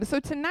So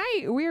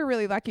tonight, we are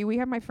really lucky. We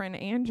have my friend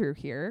Andrew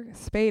here,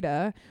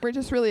 Spada. We're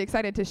just really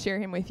excited to share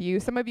him with you.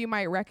 Some of you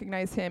might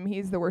recognize him.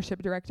 He's the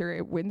worship director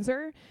at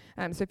Windsor.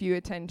 So if you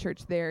attend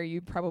church there,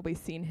 you've probably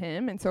seen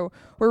him. And so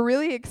we're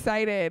really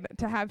excited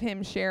to have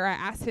him share. I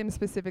asked him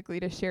specifically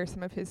to share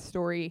some of his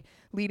story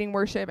leading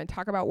worship and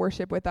talk about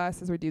worship with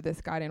us as we do this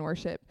guide in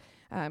worship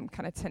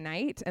kind of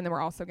tonight. And then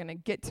we're also going to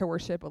get to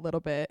worship a little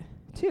bit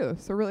too.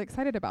 So we're really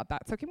excited about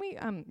that. So can we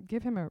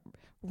give him a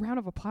round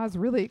of applause?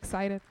 Really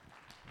excited.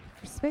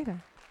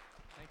 Spada.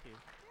 Thank you.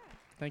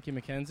 Thank you,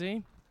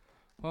 Mackenzie.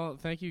 Well,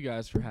 thank you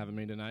guys for having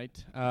me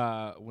tonight.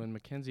 When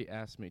Mackenzie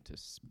asked me to,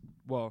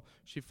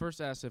 she first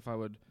asked if I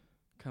would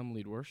come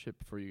lead worship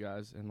for you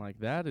guys, and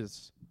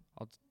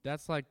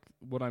that's like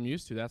what I'm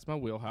used to. That's my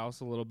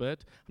wheelhouse a little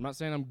bit. I'm not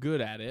saying I'm good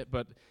at it,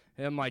 but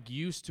I'm like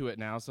used to it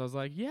now. So I was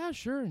like, yeah,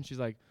 sure. And she's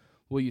like,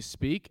 will you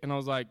speak? And I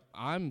was like,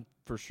 I'm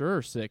for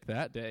sure sick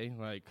that day.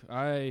 Like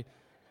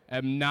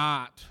I'm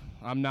not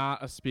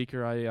a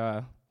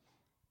speaker.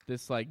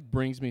 This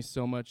brings me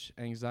so much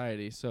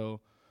anxiety. So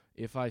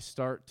if I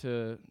start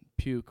to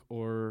puke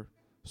or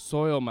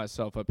soil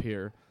myself up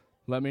here,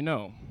 let me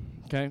know,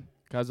 okay?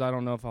 Because I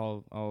don't know if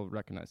I'll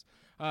recognize.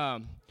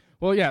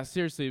 Well, yeah,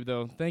 seriously,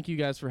 though, thank you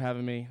guys for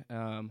having me.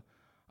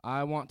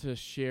 I want to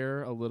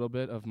share a little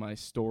bit of my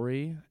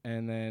story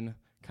and then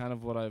kind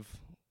of what I've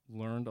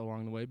learned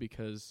along the way,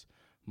 because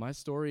my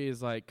story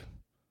is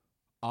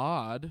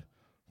odd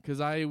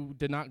because I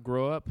did not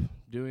grow up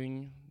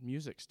doing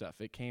music stuff.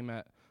 It came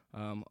at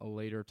a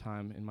later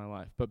time in my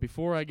life. But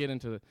before I get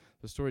into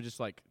the story,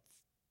 just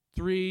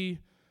 3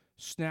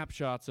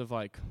 snapshots of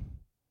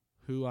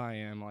who I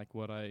am,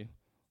 what I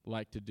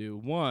like to do.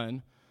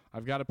 One,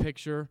 I've got a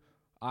picture.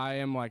 I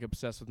am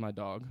obsessed with my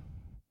dog.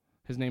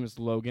 His name is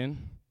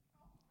Logan.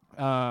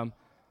 Yes,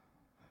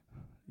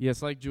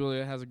 like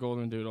Julia has a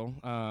golden doodle.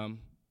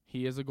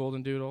 He is a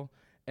golden doodle.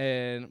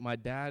 And my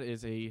dad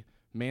is a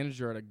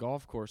manager at a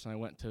golf course, and I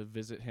went to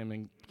visit him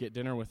and get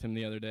dinner with him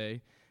the other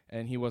day.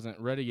 And he wasn't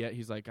ready yet.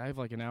 He's like, I have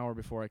an hour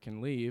before I can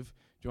leave.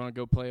 Do you want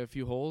to go play a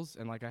few holes?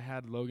 And I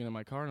had Logan in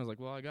my car, and I was like,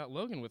 well, I got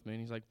Logan with me.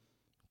 And he's like,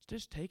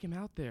 just take him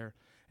out there.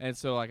 And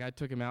so I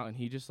took him out, and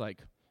he just I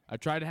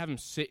tried to have him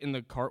sit in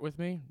the cart with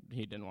me.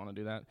 He didn't want to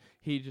do that.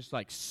 He just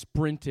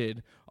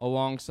sprinted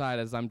alongside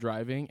as I'm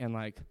driving,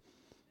 and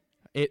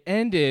it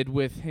ended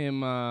with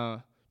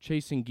him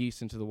chasing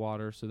geese into the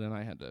water. So then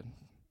I had to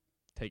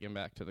take him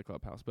back to the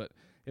clubhouse, but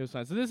it was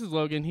fine. So this is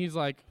Logan. He's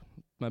my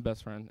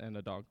best friend and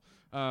a dog.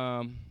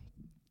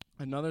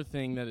 Another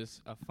thing that is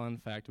a fun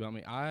fact about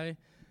me, I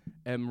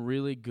am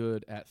really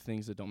good at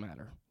things that don't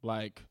matter.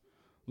 Like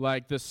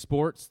the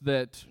sports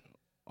that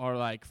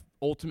are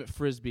ultimate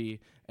frisbee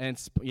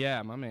and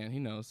yeah, my man, he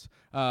knows.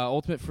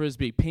 Ultimate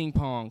frisbee, ping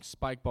pong,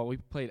 spike ball. We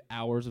played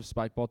hours of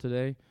spike ball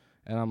today,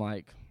 and I'm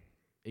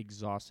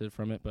exhausted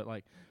from it. But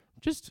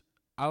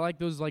I like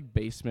those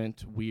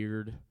basement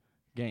weird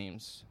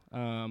games.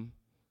 And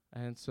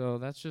so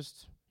that's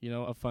just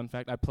a fun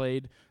fact. I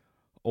played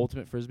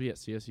ultimate frisbee at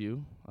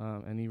CSU.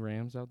 Any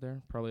Rams out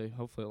there?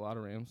 Hopefully a lot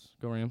of Rams.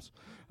 Go Rams.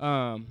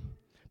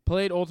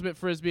 Played ultimate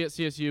frisbee at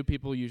CSU.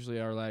 People usually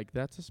are like,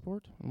 that's a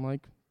sport? I'm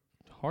like,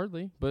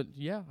 hardly, but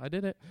yeah, I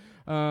did it.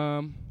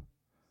 And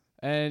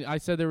I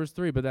said there was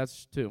 3, but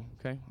that's 2.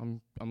 Okay,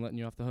 I'm letting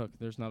you off the hook.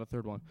 There's not a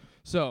third one.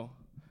 So,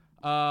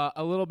 a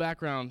little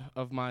background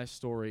of my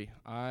story.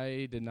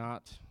 I did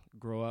not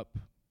grow up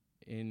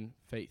in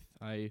faith.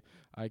 I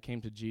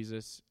came to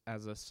Jesus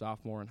as a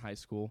sophomore in high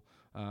school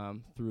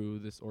through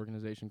this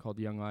organization called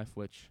Young Life,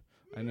 which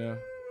I know.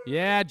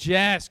 Yeah,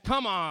 Jess,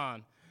 come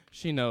on.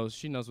 She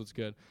knows what's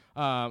good.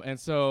 And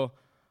so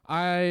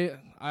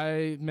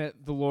I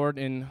met the Lord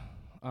in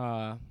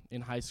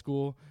high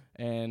school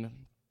and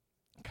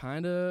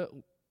kind of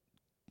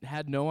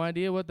had no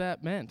idea what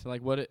that meant.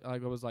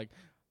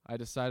 I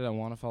decided I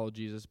want to follow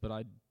Jesus, but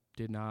I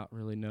did not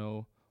really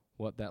know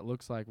what that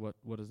looks like,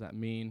 what does that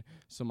mean.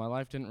 So my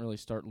life didn't really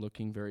start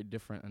looking very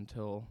different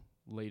until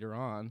later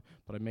on,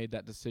 but I made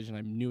that decision.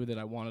 I knew that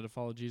I wanted to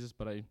follow Jesus,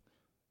 but I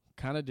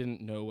kind of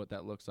didn't know what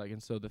that looks like.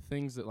 And so the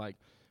things that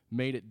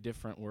made it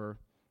different were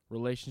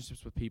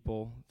relationships with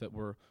people that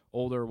were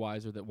older,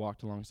 wiser, that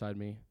walked alongside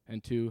me,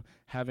 and 2,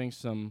 having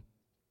some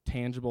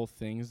tangible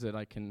things that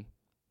I can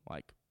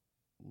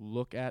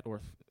look at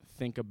or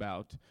think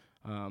about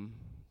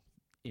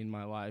in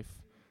my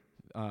life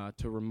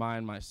to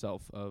remind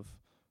myself of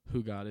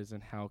who God is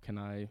and how can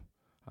I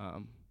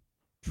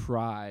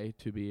try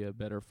to be a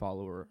better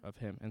follower of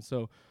him. And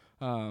so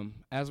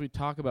as we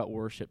talk about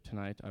worship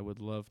tonight, I would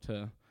love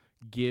to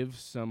give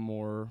some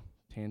more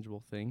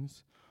tangible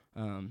things.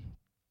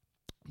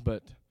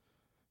 But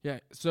yeah,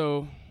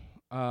 so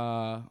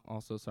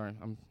also, sorry,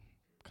 I'm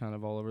kind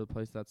of all over the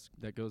place.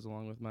 That goes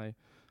along with my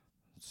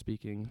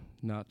speaking.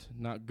 Not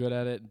good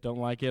at it. Don't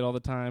like it all the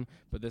time.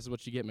 But this is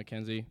what you get,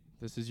 Mackenzie.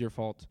 This is your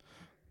fault.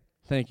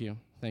 Thank you.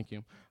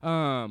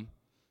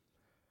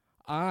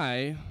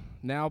 I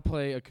now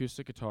play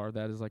acoustic guitar.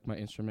 That is my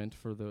instrument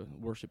for the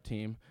worship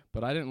team.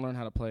 But I didn't learn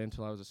how to play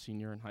until I was a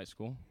senior in high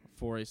school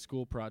for a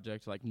school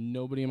project.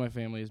 Nobody in my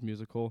family is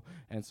musical,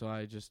 and so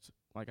I just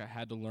like I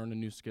had to learn a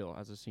new skill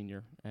as a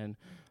senior. And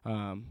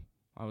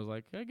I was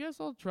like, I guess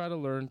I'll try to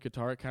learn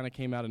guitar. It kind of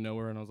came out of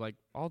nowhere, and I was like,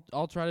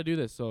 I'll try to do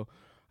this. So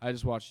I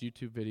just watched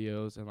YouTube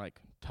videos and like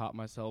taught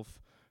myself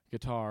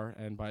guitar,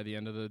 and by the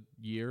end of the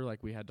year,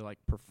 like we had to like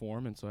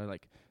perform, and so I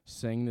like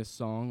sang this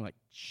song like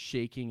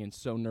shaking and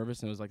so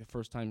nervous, and it was like the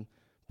first time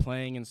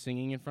playing and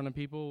singing in front of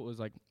people. It was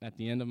like at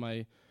the end of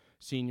my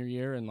senior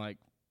year, and like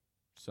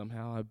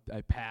somehow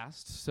I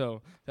passed,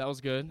 so that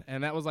was good.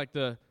 And that was like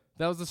that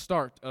was the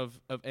start of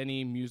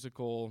any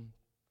musical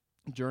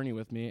journey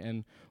with me.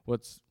 And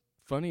what's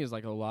funny is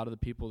like a lot of the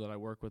people that I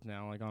work with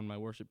now, like on my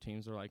worship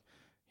teams, are like,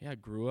 yeah, I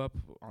grew up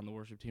on the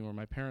worship team where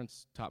my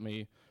parents taught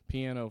me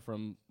piano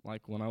from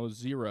like when I was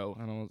 0.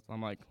 And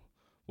I'm like,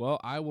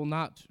 well, I will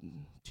not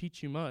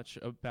teach you much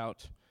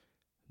about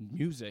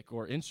music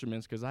or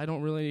instruments because I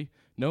don't really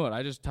know it.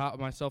 I just taught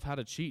myself how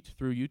to cheat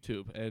through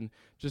YouTube and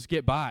just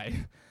get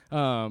by.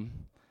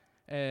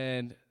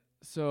 And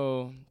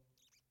so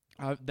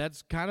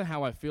that's kind of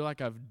how I feel like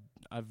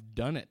I've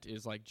done it,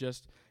 is like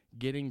just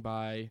getting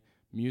by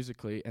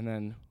musically. And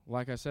then,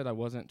 like I said, I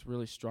wasn't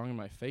really strong in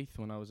my faith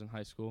when I was in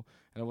high school,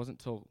 and it wasn't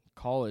till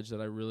college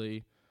that I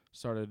really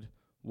started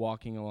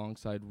walking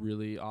alongside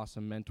really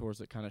awesome mentors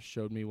that kind of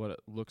showed me what it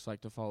looks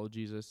like to follow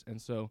Jesus.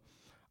 And so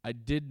I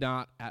did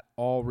not at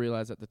all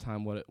realize at the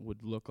time what it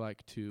would look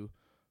like to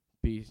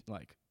be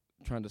like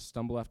trying to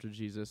stumble after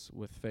Jesus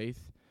with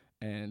faith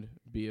and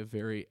be a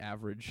very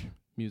average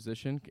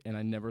musician, and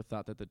I never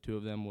thought that the two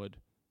of them would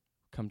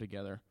come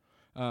together.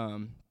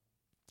 And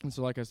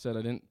so, like I said,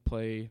 I didn't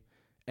play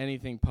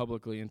anything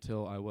publicly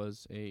until I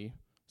was a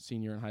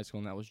senior in high school,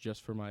 and that was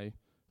just for my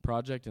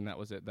project, and that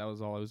was it. That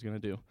was all I was going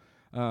to do.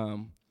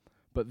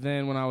 But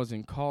then when I was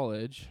in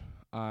college,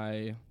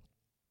 I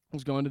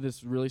was going to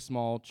this really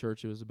small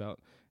church. It was about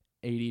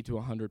 80 to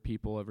 100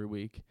 people every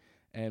week,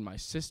 and my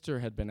sister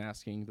had been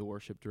asking the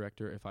worship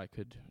director if I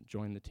could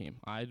join the team.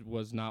 I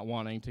was not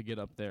wanting to get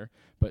up there,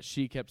 but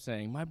she kept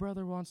saying, my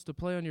brother wants to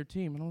play on your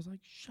team, and I was like,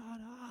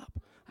 shut up,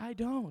 I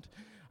don't.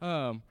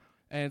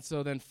 And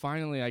so then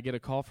finally I get a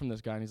call from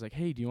this guy, and he's like,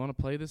 hey, do you want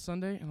to play this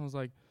Sunday? And I was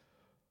like,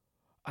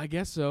 I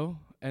guess so.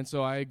 And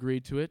so I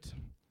agreed to it.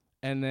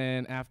 And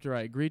then after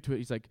I agreed to it,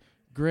 he's like,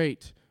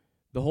 great,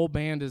 the whole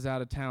band is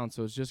out of town,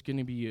 so it's just going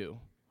to be you.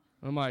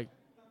 And I'm like,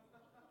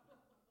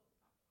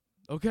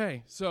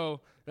 okay.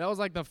 So that was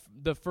like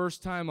the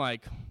first time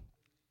like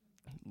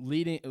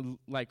leading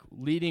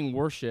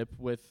worship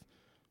with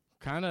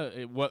kind of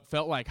what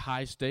felt like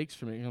high stakes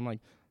for me. And I'm like,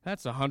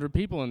 that's 100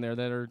 people in there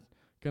that are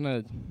going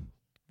to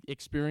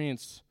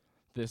experience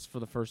this for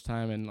the first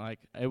time. And like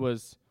it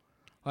was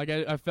like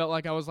I felt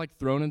like I was like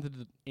thrown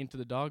into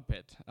the dog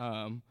pit.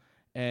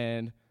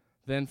 And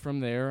then from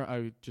there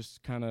I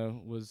just kind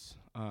of was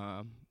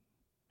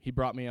he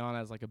brought me on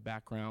as like a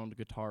background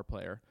guitar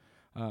player.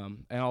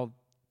 And I'll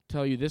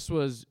tell you, this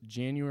was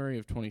January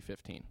of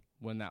 2015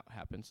 when that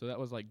happened. So that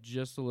was like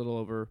just a little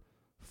over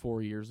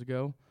 4 years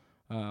ago,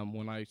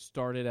 when I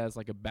started as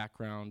like a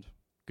background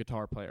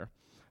guitar player.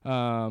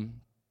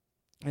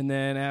 And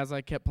then as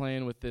I kept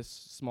playing with this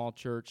small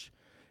church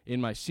in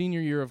my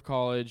senior year of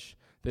college,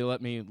 they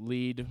let me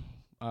lead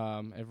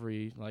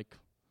probably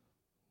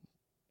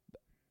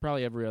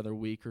every other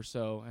week or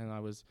so, and I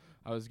was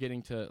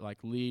getting to like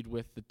lead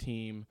with the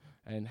team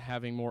and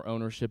having more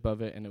ownership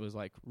of it, and it was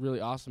like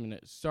really awesome. And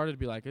it started to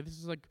be like, this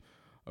is like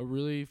a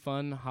really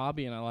fun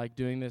hobby, and I like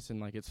doing this, and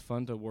like it's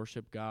fun to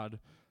worship God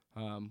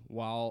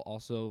while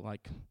also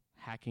like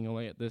hacking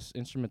away at this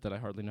instrument that I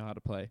hardly know how to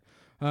play.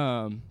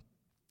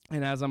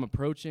 And as I'm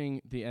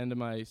approaching the end of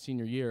my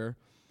senior year,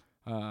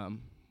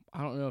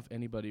 I don't know if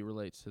anybody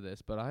relates to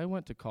this, but I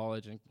went to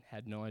college and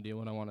had no idea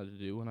what I wanted to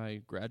do when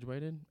I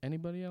graduated.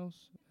 Anybody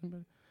else?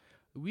 Anybody?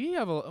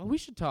 We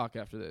should talk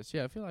after this.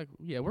 Yeah, I feel like,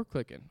 we're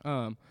clicking.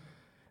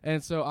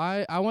 And so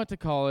I went to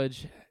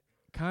college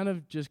kind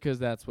of just because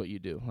that's what you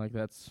do. Like,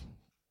 that's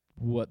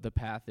what the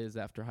path is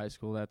after high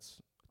school. That's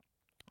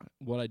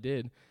what I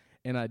did.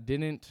 And I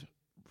didn't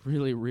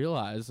really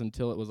realize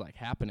until it was, like,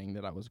 happening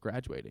that I was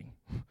graduating.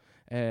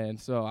 And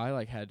so I,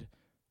 like, had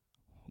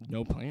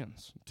no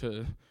plans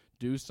to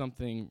do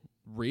something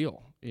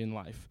real in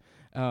life.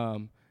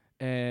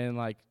 And,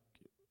 like,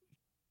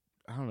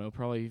 I don't know,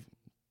 probably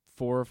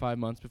 4 or 5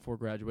 months before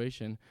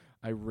graduation,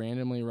 I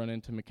randomly run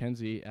into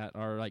Mackenzie at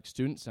our, like,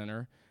 student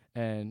center,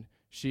 and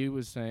she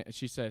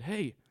said,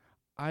 hey,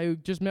 I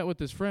just met with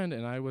this friend,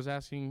 and I was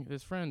asking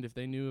this friend if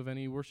they knew of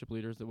any worship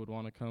leaders that would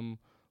want to come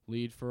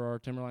lead for our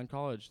Timberline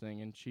College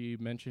thing, and she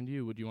mentioned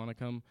you. Would you want to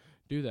come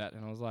do that?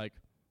 And I was like,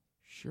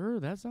 sure,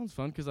 that sounds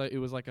fun, because it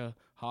was like a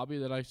hobby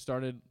that I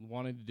started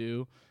wanting to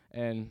do,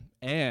 and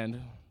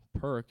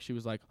perk, she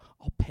was like,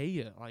 I'll pay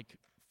you like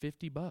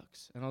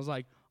 $50. And I was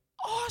like,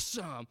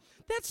 awesome,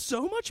 that's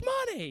so much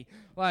money.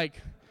 Like,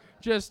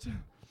 just,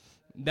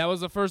 that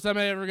was the first time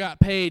I ever got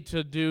paid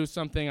to do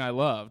something I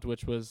loved,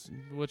 which was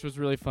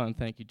really fun.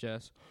 Thank you,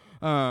 Jess.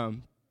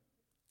 And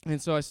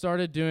so I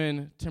started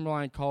doing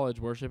Timberline College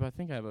worship. I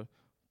think I have a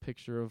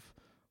picture of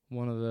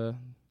one of the,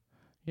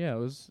 it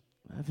was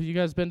have you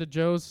guys been to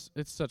Joe's?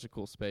 It's such a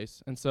cool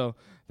space. And so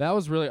that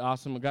was really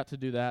awesome. I got to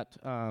do that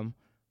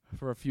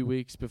for a few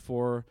weeks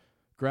before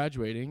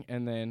graduating.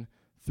 And then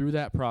through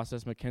that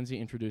process, Mackenzie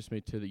introduced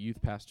me to the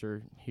youth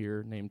pastor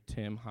here named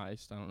Tim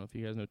Heist. I don't know if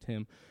you guys know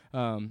Tim.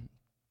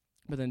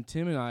 But then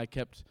Tim and I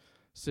kept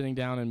sitting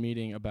down and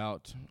meeting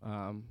about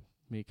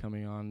me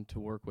coming on to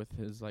work with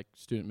his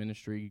student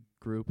ministry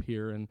group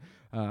here and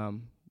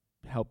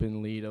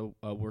helping lead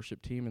a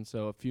worship team. And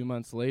so a few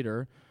months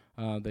later,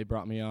 they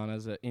brought me on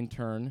as an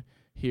intern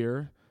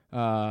here,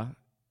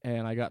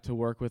 and I got to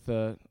work with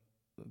the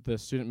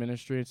student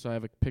ministry. So I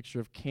have a picture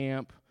of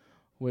camp,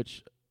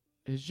 which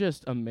is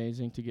just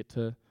amazing to get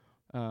to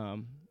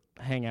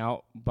hang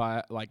out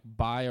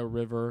by a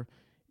river,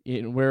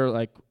 in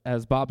where,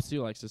 as Bob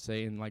Steele likes to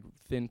say, in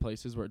thin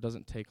places where it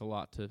doesn't take a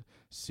lot to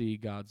see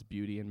God's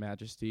beauty and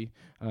majesty.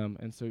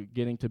 And so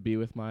getting to be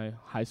with my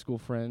high school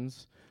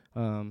friends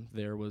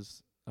there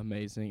was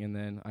amazing. And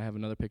then I have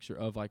another picture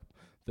of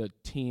the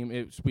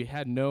team. We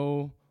had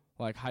no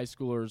high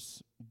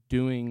schoolers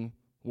doing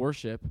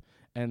worship,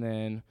 and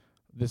then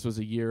this was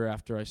a year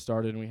after I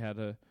started, and we had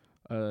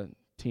a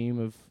team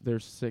of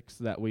there's 6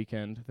 that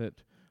weekend that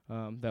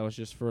was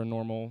just for a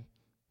normal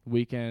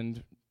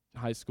weekend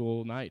high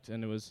school night.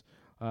 And it was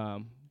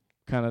kind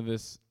of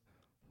this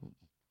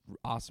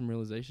awesome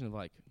realization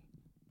of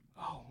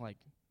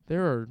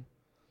there are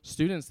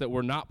students that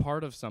were not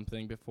part of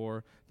something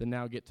before that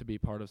now get to be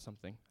part of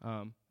something.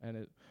 And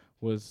it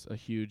was a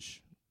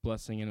huge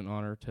blessing and an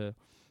honor to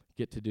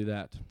get to do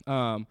that.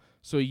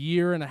 So a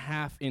year and a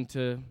half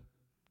into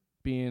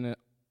being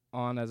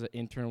on as an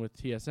intern with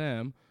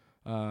TSM,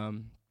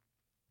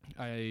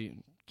 I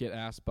get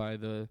asked by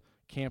the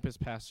campus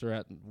pastor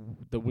at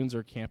the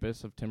Windsor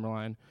campus of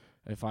Timberline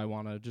if I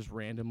want to just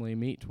randomly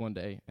meet one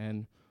day.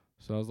 And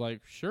so I was like,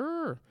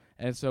 sure.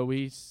 And so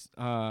we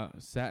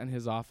sat in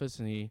his office,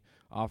 and he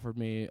offered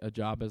me a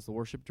job as the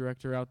worship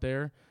director out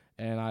there.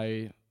 And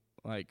I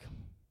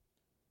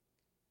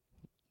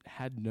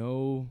had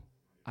no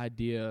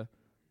idea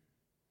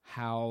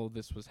how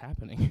this was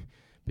happening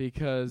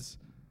because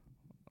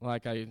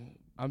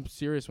I'm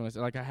serious when I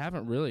say I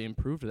haven't really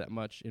improved that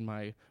much in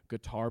my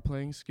guitar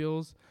playing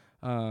skills.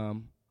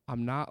 I'm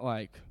not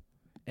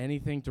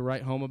anything to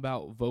write home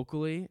about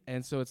vocally.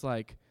 And so it's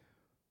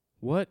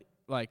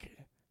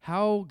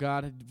how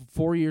God,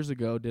 4 years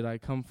ago, did I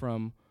come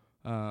from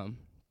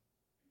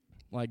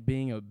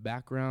being a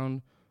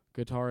background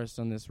guitarist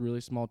on this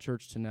really small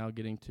church to now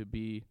getting to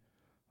be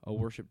a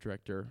worship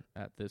director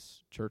at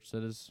this church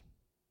that is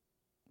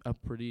a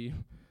pretty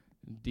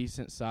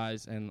decent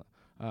size. And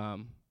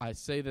I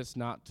say this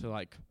not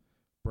to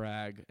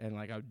brag and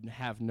I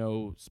have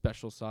no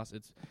special sauce.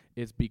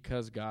 It's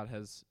because God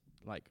has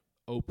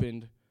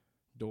opened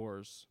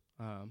doors.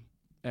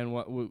 And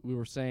what we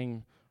were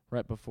saying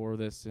right before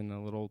this in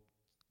a little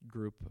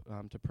group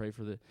to pray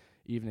for the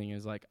evening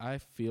is I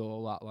feel a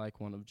lot like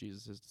one of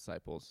Jesus'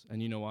 disciples.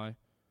 And you know why?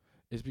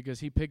 It's because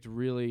he picked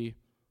really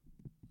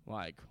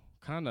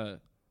kind of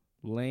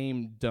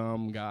lame,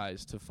 dumb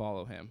guys to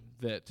follow him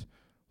that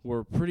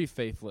were pretty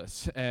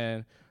faithless.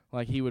 And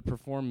he would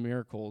perform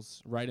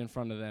miracles right in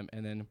front of them,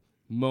 and then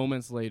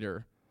moments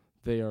later,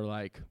 they are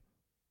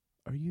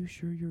 "Are you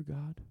sure you're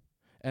God?"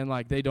 And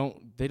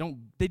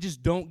they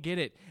just don't get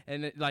it,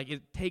 and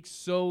it takes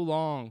so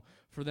long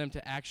for them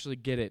to actually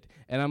get it.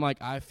 And I'm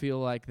I feel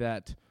like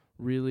that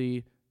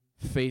really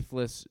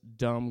faithless,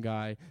 dumb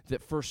guy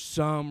that for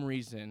some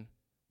reason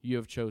you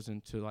have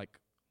chosen to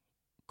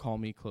call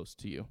me close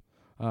to you,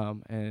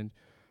 and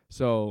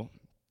so.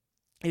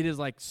 It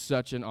is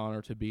such an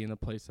honor to be in the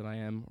place that I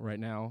am right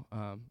now,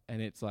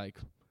 and it's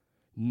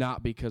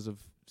not because of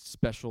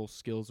special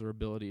skills or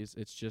abilities.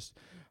 It's just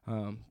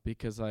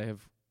because I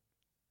have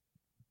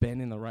been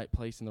in the right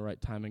place in the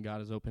right time, and God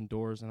has opened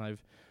doors, and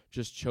I've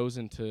just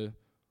chosen to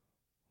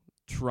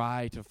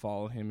try to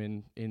follow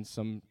him in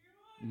some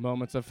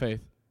moments of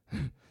faith.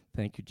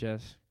 Thank you,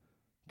 Jess.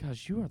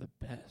 Gosh, you are the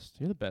best.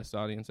 You're the best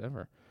audience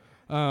ever.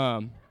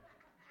 And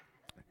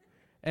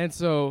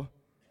so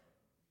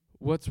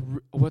what's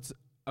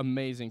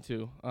amazing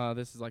too,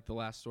 this is the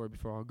last story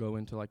before I'll go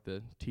into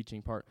the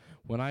teaching part.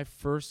 When I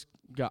first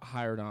got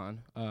hired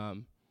on,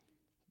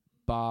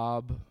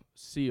 Bob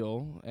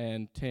Seal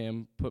and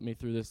Tim put me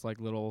through this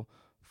little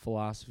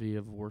philosophy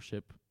of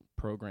worship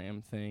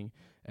program thing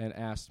and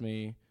asked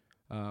me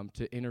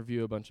to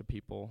interview a bunch of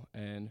people.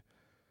 And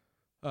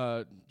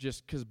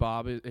just because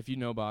Bob, if you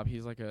know Bob,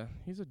 he's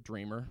he's a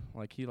dreamer.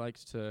 He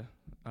likes to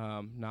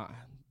not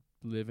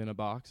live in a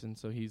box. And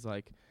so he's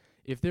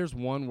if there's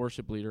one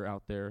worship leader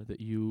out there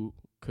that you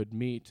could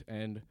meet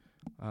and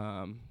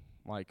part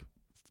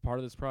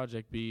of this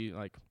project be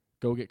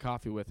go get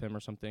coffee with him or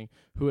something,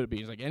 who would it be?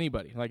 He's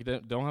anybody.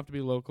 Don't have to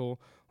be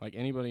local,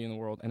 anybody in the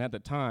world. And at the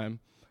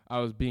time, I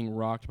was being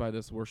rocked by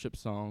this worship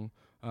song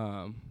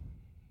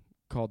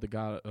called the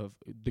God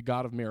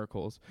of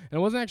Miracles. And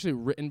it wasn't actually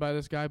written by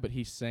this guy, but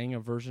he sang a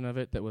version of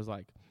it that was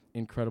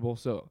incredible.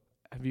 So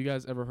have you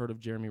guys ever heard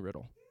of Jeremy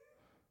Riddle?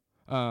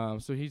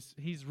 So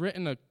he's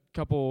written a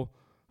couple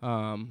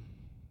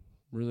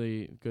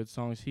really good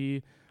songs.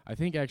 He, I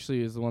think,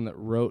 actually is the one that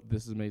wrote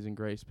 "This Is Amazing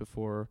Grace"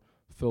 before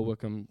Phil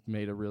Wickham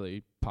made a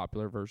really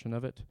popular version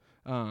of it.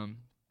 And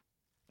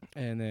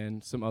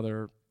then some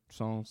other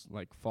songs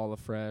like "Fall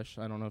Afresh."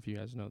 I don't know if you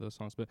guys know those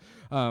songs, but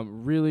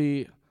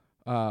really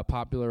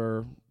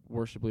popular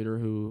worship leader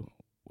who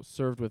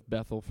served with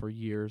Bethel for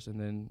years, and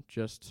then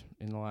just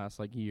in the last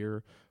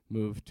year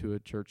moved to a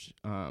church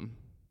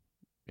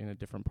in a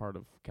different part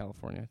of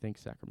California, I think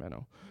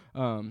Sacramento.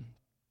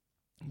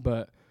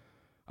 But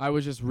I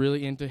was just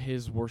really into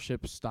his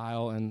worship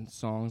style and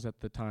songs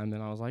at the time.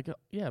 Then I was like,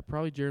 yeah,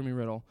 probably Jeremy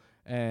Riddle.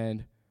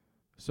 And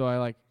so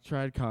I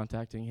tried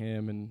contacting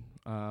him and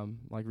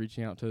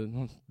reaching out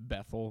to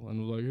Bethel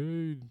and was like,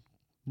 hey,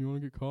 you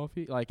want to get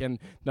coffee? And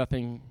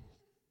nothing,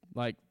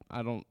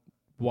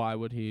 why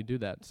would he do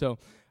that? So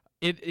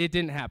it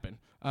didn't happen.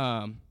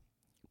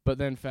 But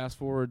then fast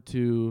forward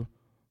to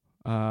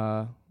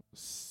 5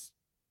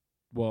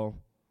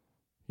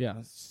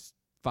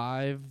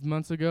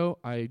 months ago,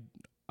 I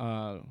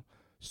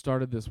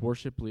started this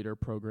worship leader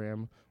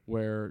program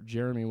where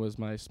Jeremy was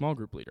my small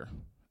group leader.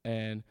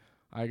 And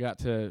I got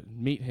to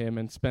meet him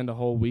and spend a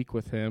whole week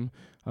with him.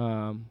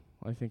 I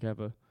think I have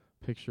a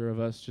picture of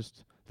us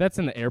that's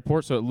in the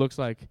airport, so it looks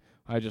like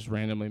I just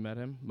randomly met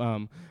him.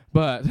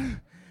 But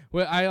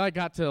well, I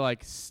got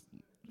to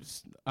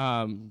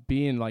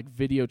be in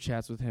video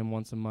chats with him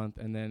once a month,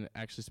 and then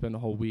actually spend a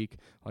whole week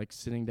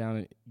sitting down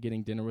and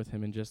getting dinner with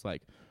him and just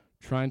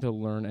trying to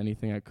learn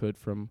anything I could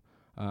from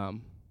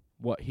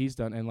what he's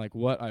done. And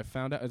what I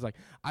found out is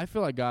I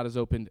feel like God has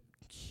opened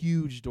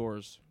huge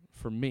doors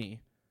for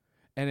me,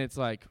 and it's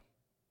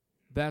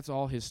that's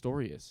all his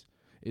story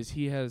is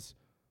he has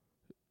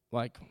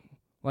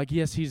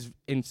yes, he's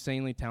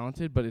insanely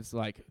talented, but it's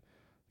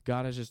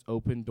God has just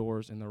opened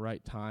doors in the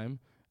right time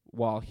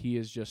while he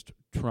is just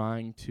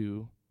trying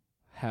to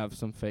have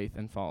some faith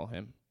and follow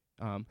him.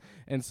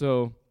 And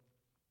so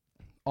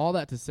all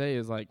that to say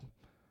is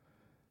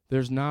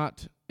there's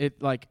not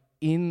it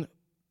in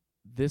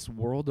this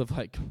world of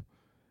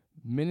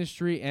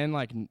ministry,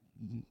 and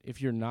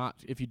if you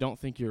don't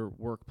think your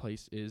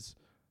workplace is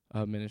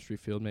a ministry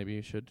field, maybe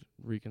you should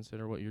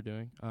reconsider what you're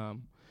doing,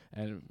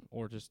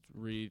 or just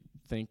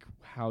rethink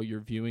how you're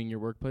viewing your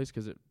workplace,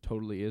 because it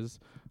totally is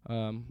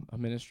a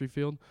ministry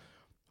field.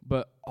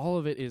 But all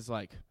of it is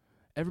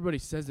everybody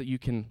says that you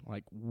can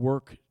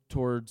work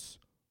towards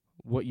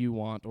what you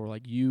want, or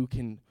you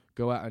can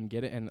go out and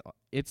get it, and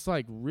it's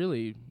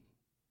really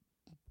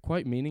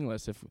quite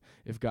meaningless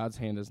if God's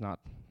hand is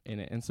not in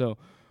it. And so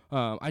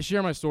I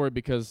share my story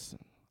because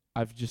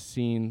I've just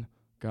seen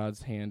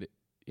God's hand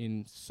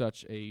in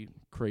such a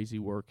crazy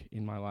work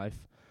in my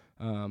life.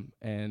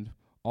 And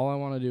all I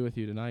want to do with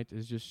you tonight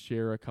is just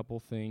share a couple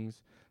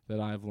things that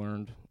I've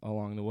learned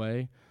along the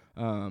way.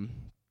 And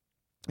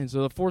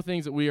so the 4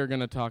 things that we are going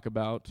to talk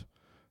about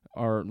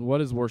are: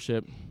 what is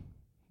worship?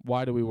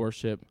 Why do we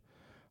worship?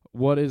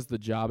 What is the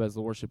job as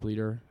the worship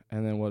leader?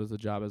 And then what is the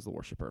job as the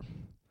worshiper?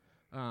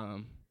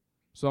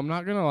 So I'm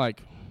not going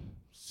to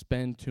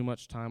spend too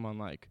much time on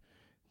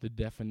the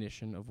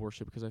definition of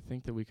worship, because I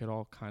think that we could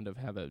all kind of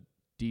have a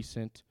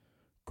decent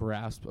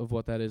grasp of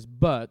what that is.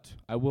 But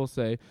I will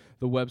say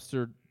the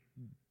Webster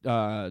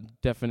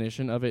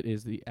definition of it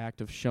is the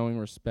act of showing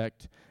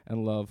respect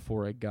and love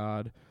for a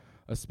God,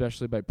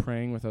 especially by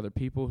praying with other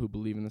people who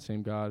believe in the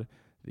same God,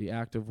 the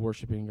act of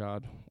worshiping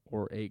God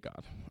or a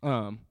God.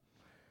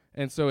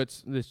 And so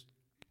it's this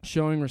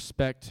showing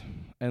respect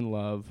and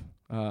love.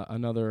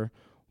 Another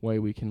way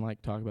we can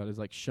talk about it is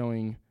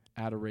showing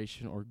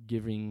adoration or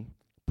giving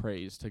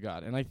praise to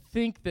God. And I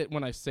think that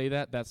when I say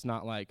that, that's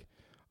not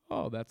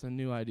oh, that's a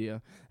new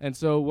idea. And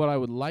so what I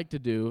would like to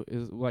do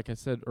is, like I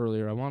said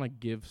earlier, I want to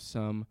give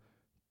some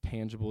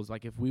tangibles.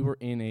 If we were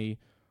in a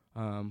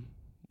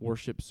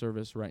worship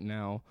service right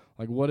now,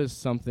 what is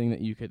something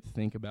that you could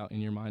think about in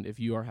your mind if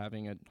you are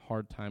having a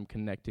hard time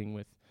connecting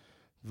with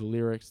the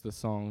lyrics, the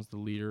songs, the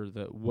leader,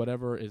 the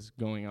whatever is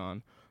going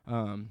on,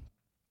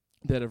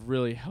 that have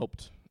really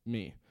helped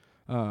me.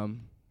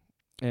 And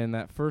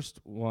that first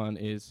one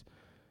is,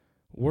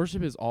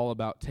 worship is all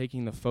about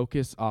taking the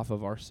focus off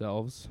of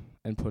ourselves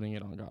and putting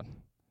it on God.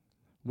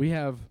 We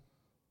have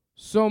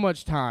so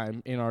much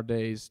time in our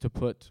days to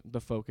put the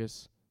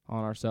focus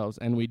on ourselves,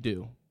 and we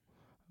do.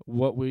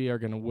 What we are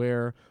going to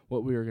wear,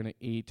 what we are going to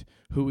eat,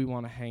 who we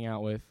want to hang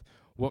out with,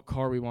 what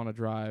car we want to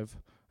drive.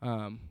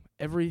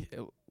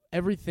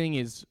 Everything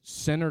is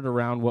centered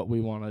around what we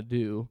want to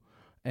do.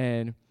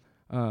 And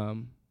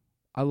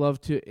I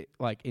love to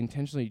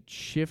intentionally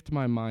shift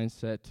my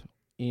mindset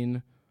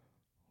in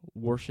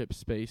worship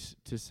space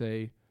to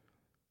say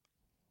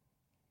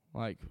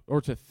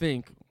or to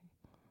think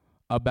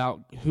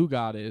about who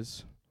God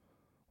is,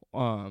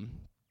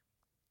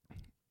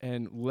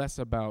 and less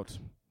about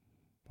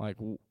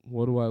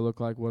what do I look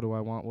like, what do I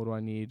want, what do I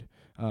need,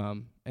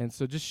 and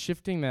so just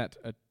shifting that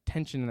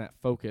attention and that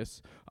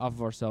focus off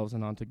of ourselves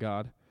and onto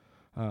God,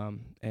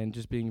 and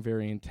just being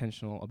very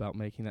intentional about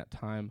making that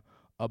time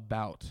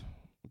about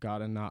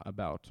God and not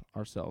about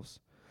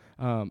ourselves.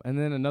 And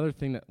then another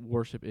thing that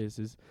worship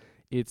is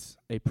it's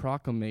a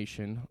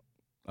proclamation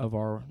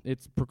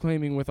it's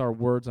proclaiming with our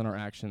words and our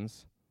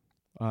actions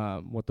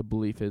what the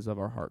belief is of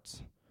our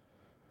hearts.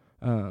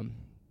 And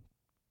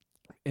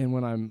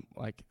when I'm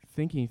like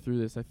thinking through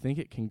this, I think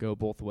it can go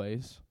both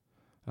ways.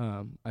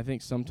 I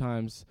think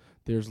sometimes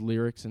there's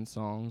lyrics in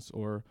songs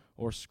or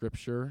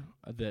scripture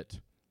that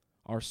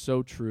are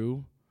so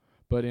true,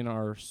 but in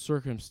our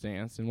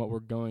circumstance and what we're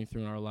going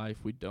through in our life,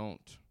 we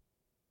don't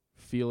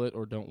feel it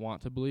or don't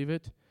want to believe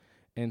it.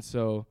 And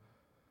so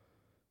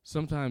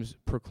sometimes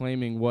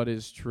proclaiming what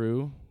is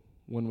true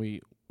when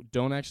we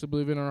don't actually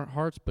believe it in our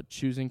hearts, but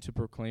choosing to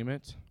proclaim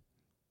it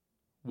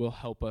will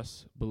help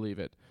us believe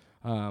it.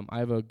 I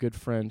have a good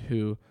friend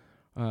who,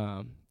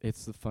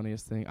 it's the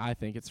funniest thing. I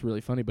think it's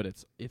really funny, but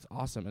it's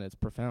awesome and it's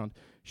profound.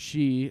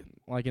 She,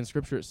 like in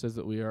Scripture, it says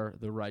that we are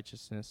the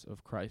righteousness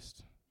of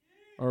Christ,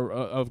 or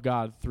of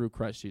God through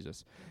Christ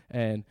Jesus.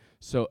 And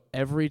so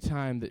every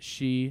time that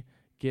she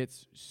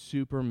gets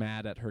super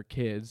mad at her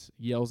kids,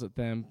 yells at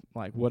them,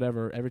 like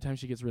whatever, every time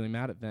she gets really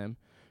mad at them,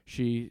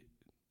 she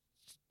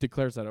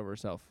declares that over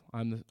herself.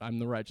 I'm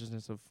the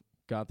righteousness of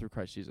God through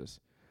Christ Jesus.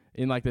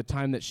 In like the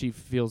time that she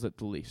feels it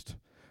the least.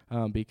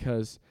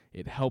 Because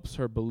it helps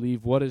her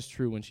believe what is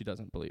true when she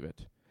doesn't believe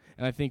it.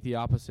 And I think the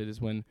opposite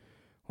is when,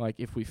 like,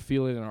 if we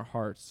feel it in our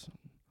hearts,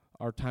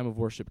 our time of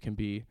worship can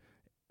be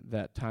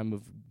that time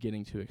of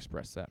getting to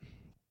express that.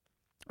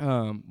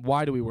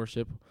 Why do we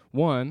worship?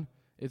 One,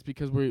 it's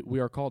because we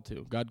are called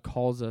to. God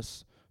calls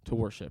us to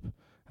worship.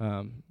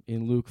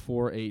 In Luke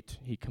 4:8,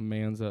 he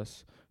commands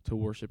us to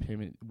worship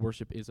him.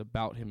 Worship is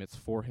about him. It's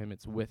for him.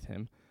 It's with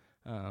him.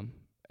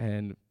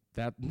 And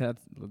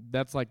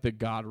that's like the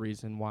God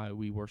reason why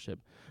we worship.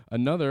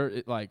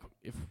 Another,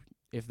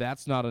 if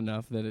that's not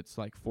enough, that it's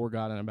like for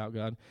God and about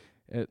God,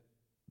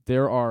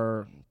 there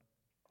are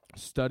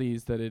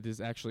studies that it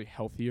is actually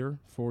healthier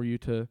for you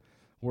to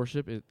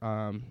worship.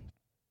 I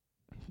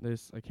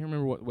can't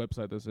remember what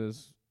website this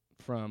is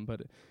from,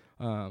 but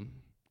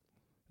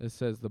it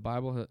says the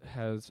Bible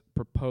has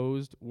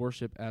proposed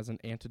worship as an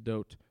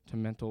antidote to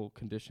mental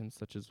conditions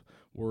such as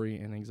worry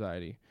and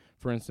anxiety.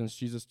 For instance,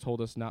 Jesus told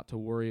us not to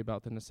worry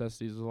about the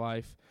necessities of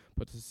life,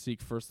 but to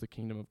seek first the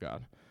kingdom of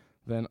God.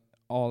 Then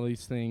all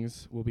these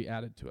things will be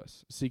added to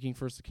us. Seeking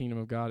first the kingdom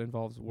of God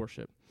involves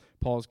worship.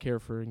 Paul's care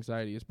for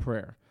anxiety is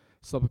prayer.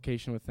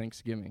 Supplication with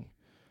thanksgiving.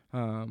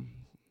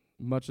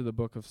 Much of the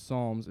book of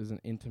Psalms is an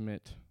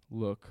intimate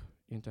look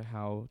into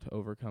how to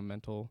overcome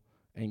mental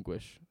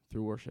anguish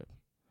through worship.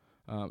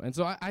 And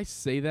so I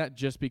say that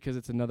just because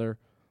it's another,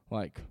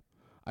 I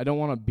don't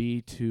want to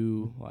be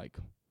too,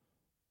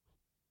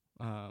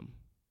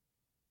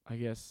 I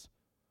guess,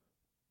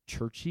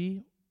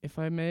 churchy, if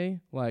I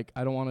may.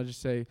 I don't want to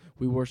just say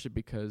we worship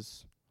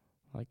because,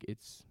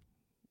 it's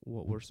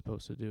what we're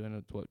supposed to do and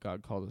it's what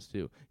God called us to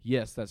do.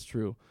 Yes, that's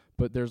true.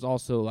 But there's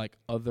also,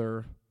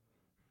 other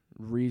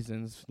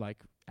reasons,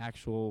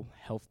 actual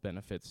health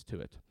benefits to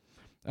it.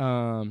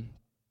 Now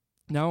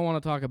I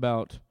want to talk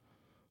about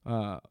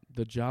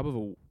the job of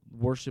a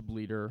worship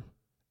leader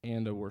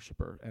and a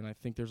worshiper. And I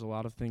think there's a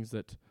lot of things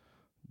that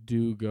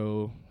do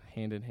go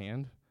hand in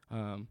hand.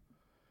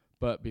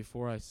 But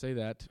before I say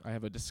that, I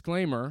have a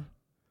disclaimer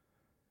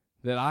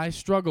that I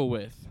struggle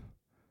with.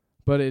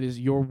 But it is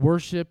your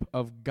worship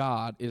of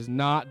God is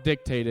not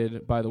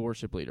dictated by the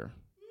worship leader.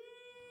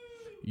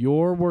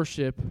 Your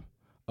worship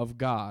of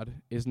God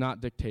is not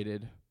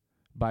dictated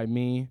by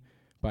me,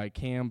 by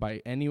Cam,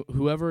 by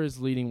whoever is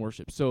leading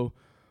worship. So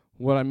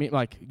what I mean,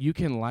 you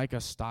can like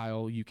a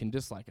style, you can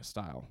dislike a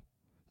style.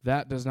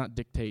 That does not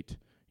dictate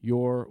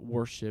your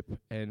worship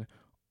and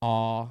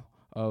awe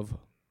of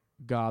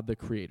God the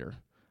Creator.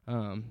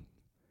 And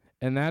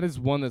that is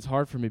one that's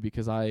hard for me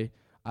because I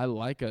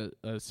like a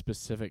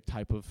specific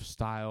type of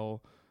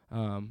style,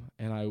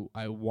 and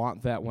I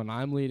want that when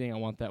I'm leading. I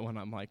want that when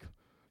I'm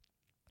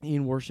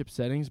in worship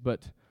settings,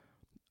 but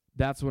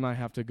that's when I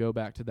have to go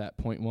back to that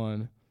point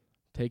one,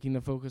 taking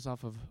the focus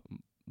off of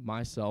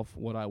myself,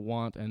 what I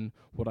want and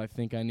what I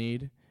think I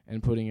need,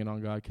 and putting it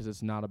on God because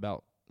it's not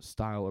about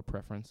style or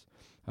preference.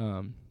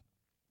 And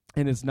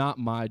it's not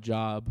my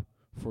job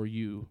for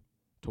you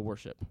to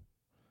worship.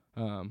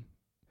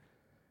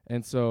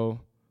 And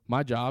so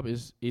my job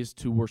is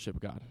to worship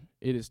God.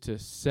 It is to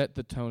set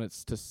the tone.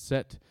 It's to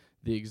set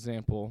the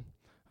example.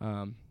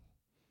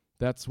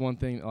 That's one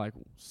thing,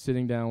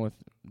 sitting down with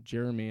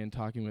Jeremy and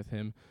talking with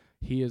him,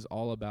 he is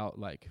all about,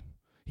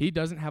 he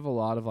doesn't have a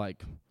lot of,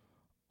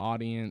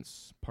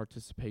 audience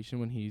participation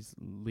when he's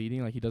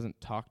leading. He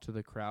doesn't talk to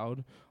the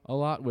crowd a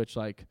lot, which,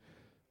 a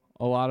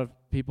lot of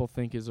people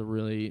think is a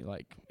really,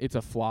 it's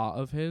a flaw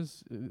of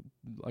his,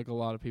 a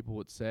lot of people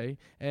would say.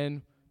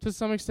 And to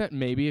some extent,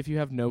 maybe if you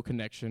have no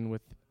connection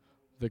with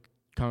the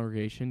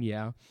congregation,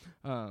 yeah.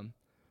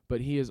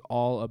 But he is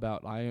all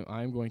about,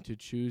 I'm going to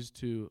choose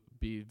to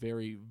be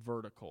very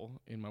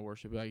vertical in my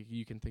worship.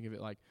 You can think of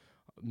it like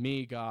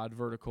me, God,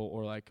 vertical,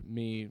 or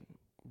me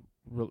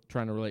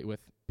trying to relate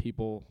with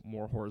people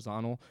more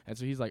horizontal. And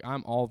so he's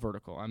I'm all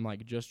vertical. I'm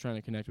just trying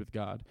to connect with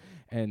God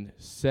and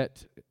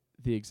set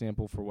the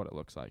example for what it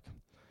looks like.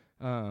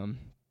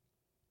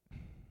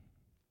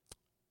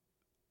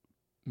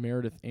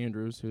 Meredith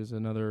Andrews, who is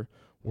another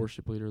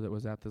worship leader that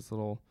was at this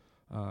little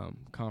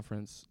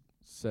conference,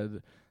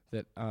 said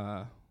that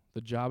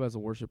the job as a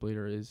worship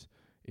leader is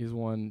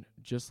one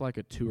just like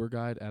a tour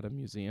guide at a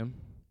museum.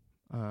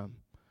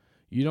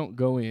 You don't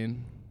go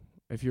in,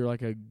 if you're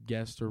like a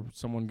guest or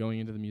someone going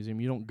into the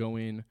museum, you don't go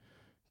in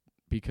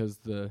because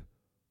the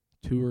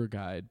tour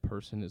guide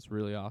person is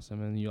really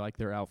awesome and you like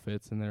their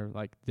outfits and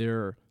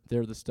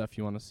they're the stuff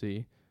you want to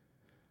see.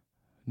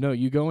 No,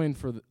 you go in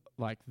for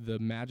the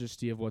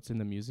majesty of what's in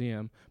the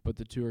museum, but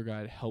the tour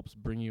guide helps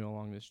bring you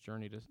along this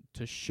journey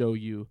to show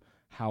you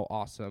how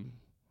awesome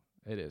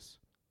it is.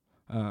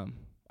 I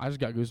just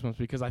got goosebumps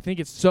because I think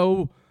it's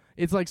so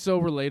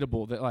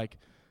relatable that like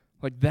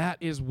that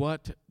is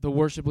what the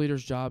worship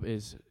leader's job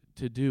is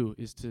to do,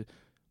 is to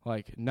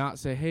not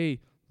say,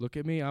 hey, look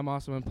at me, I'm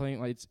awesome, I'm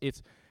playing.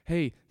 It's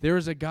hey, there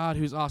is a God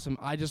who's awesome.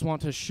 I just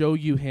want to show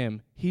you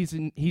him. He's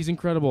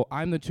incredible.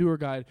 I'm the tour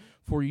guide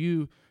for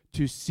you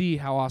to see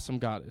how awesome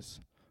God is.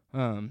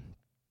 And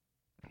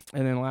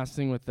then last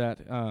thing with that,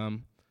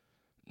 an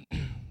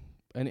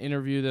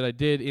interview that I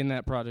did in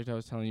that project I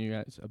was telling you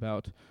guys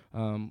about,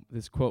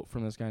 this quote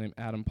from this guy named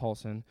Adam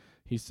Paulson.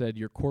 He said,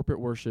 your corporate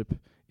worship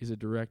is a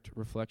direct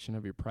reflection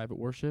of your private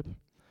worship.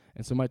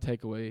 And so my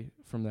takeaway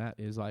from that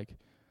is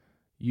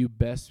you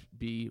best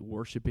be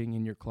worshiping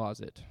in your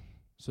closet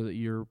so that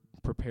you're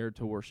prepared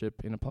to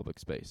worship in a public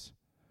space.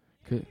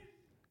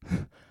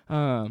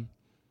 And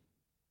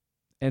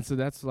so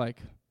that's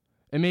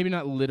and maybe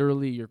not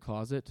literally your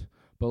closet,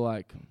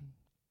 but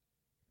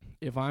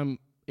if I'm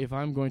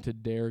going to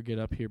dare get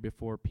up here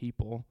before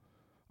people,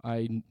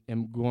 I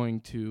am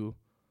going to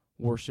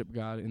worship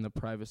God in the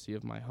privacy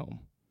of my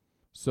home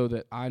so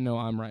that I know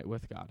I'm right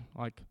with God.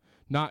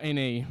 Not in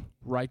a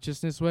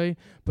righteousness way,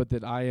 but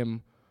that I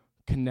am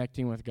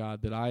connecting with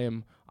God, that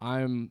I'm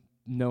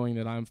knowing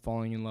that I'm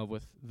falling in love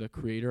with the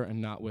Creator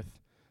and not with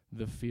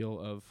the feel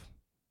of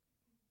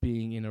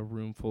being in a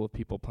room full of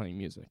people playing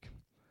music.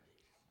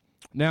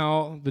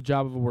 Now, the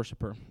job of a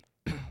worshiper.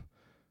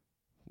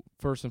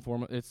 First and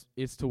foremost,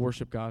 it's to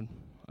worship God.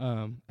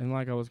 And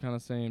like I was kind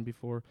of saying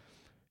before,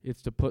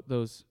 it's to put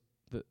the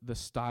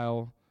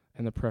style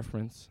and the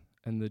preference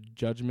and the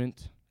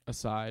judgment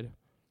aside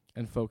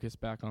and focus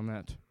back on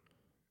that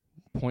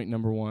point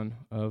number one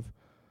of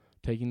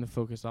taking the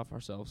focus off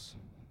ourselves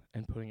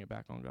and putting it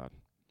back on God.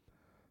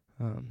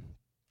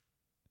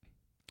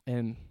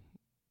 And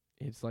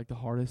it's the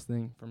hardest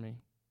thing for me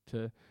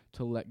to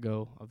let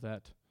go of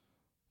that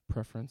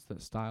preference,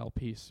 that style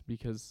piece,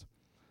 because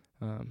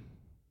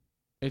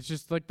it's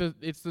just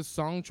it's the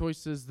song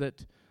choices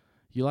that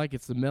you like.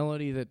 It's the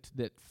melody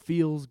that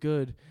feels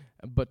good,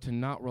 but to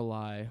not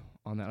rely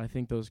on that. I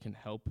think those can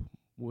help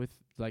with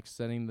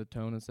setting the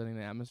tone and setting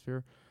the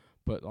atmosphere,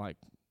 but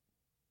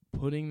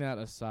putting that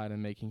aside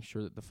and making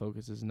sure that the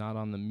focus is not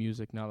on the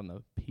music, not on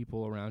the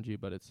people around you,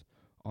 but it's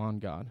on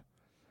God.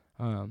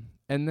 And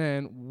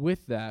then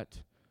with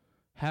that,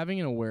 having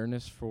an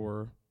awareness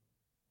for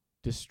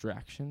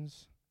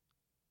distractions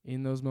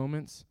in those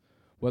moments,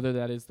 whether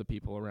that is the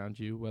people around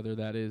you, whether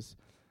that is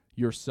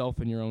yourself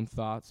and your own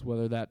thoughts,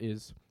 whether that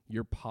is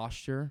your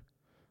posture,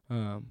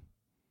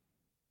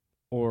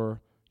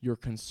 or your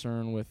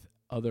concern with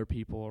other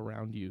people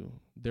around you,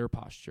 their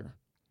posture.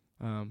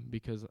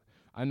 Because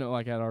I know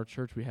at our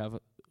church we have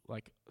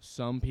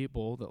some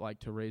people that like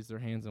to raise their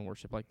hands and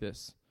worship like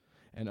this,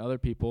 and other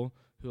people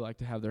who like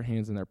to have their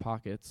hands in their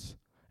pockets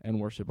and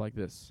worship like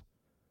this.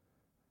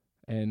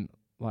 And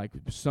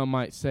some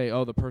might say,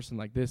 oh, the person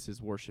like this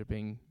is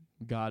worshiping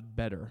God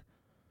better.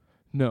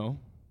 No.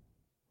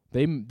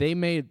 They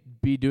may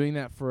be doing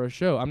that for a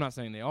show. I'm not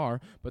saying they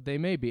are, but they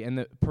may be. And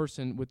the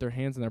person with their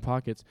hands in their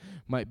pockets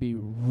might be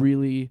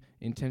really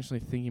intentionally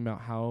thinking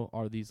about how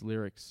are these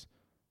lyrics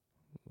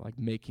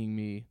making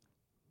me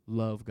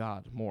love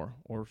God more,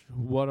 or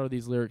what are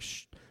these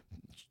lyrics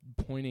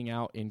pointing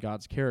out in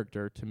God's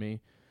character to me,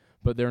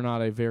 but they're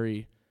not a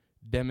very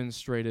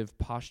demonstrative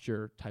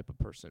posture type of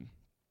person.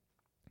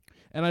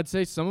 And I'd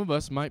say some of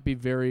us might be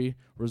very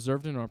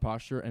reserved in our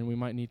posture, and we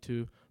might need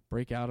to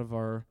break out of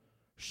our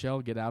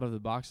shell, get out of the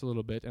box a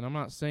little bit. And I'm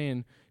not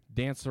saying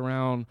dance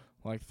around,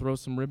 throw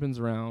some ribbons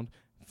around,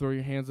 throw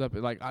your hands up.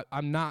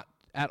 I'm not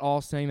at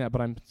all saying that,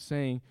 but I'm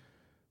saying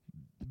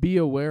be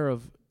aware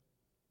of,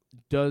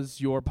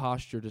 does your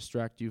posture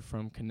distract you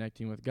from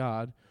connecting with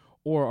God,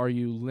 or are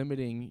you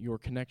limiting your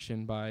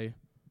connection by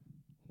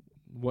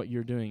what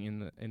you're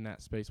doing in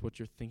that space, what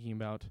you're thinking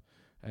about,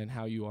 and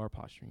how you are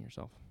posturing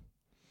yourself?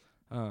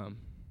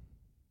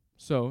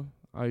 So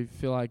I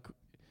feel like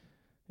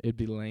it'd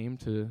be lame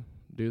to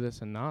do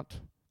this and not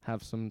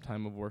have some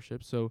time of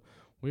worship. So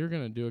we're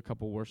going to do a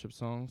couple worship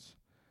songs.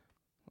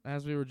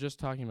 As we were just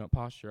talking about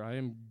posture,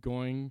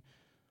 I'm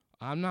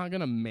not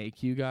going to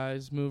make you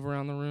guys move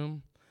around the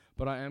room,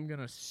 but I am going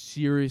to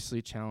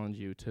seriously challenge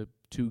you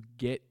to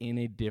get in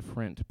a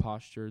different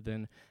posture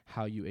than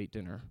how you ate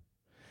dinner.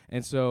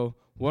 And so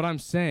what I'm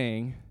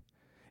saying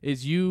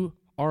is you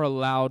are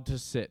allowed to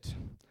sit.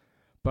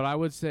 But I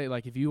would say,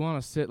 if you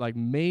want to sit,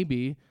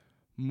 maybe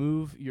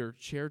move your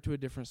chair to a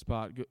different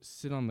spot,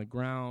 sit on the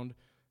ground,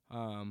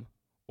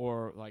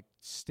 or like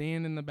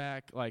stand in the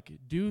back, like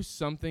do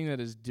something that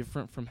is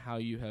different from how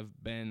you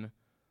have been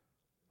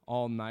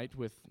all night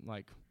with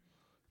like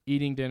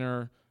eating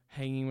dinner,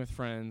 hanging with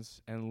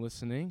friends, and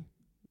listening,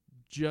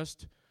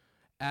 just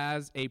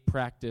as a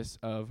practice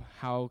of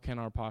how can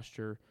our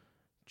posture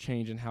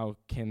change and how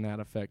can that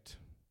affect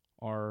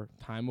our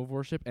time of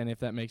worship. And if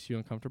that makes you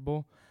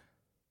uncomfortable,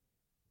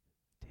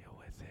 deal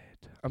with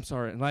it. I'm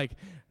sorry. Like,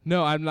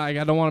 no, I'm like,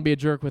 I don't want to be a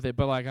jerk with it,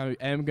 but like I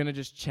am going to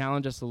just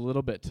challenge us a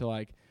little bit to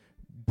like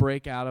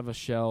break out of a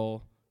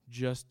shell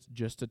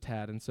just a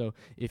tad. And so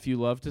if you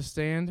love to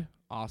stand,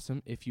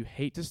 awesome. If you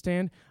hate to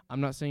stand,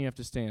 I'm not saying you have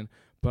to stand,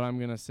 but I'm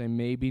going to say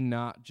maybe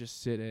not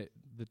just sit at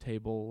the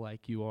table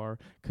like you are,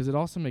 because it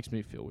also makes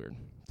me feel weird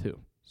too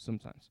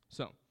sometimes.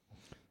 So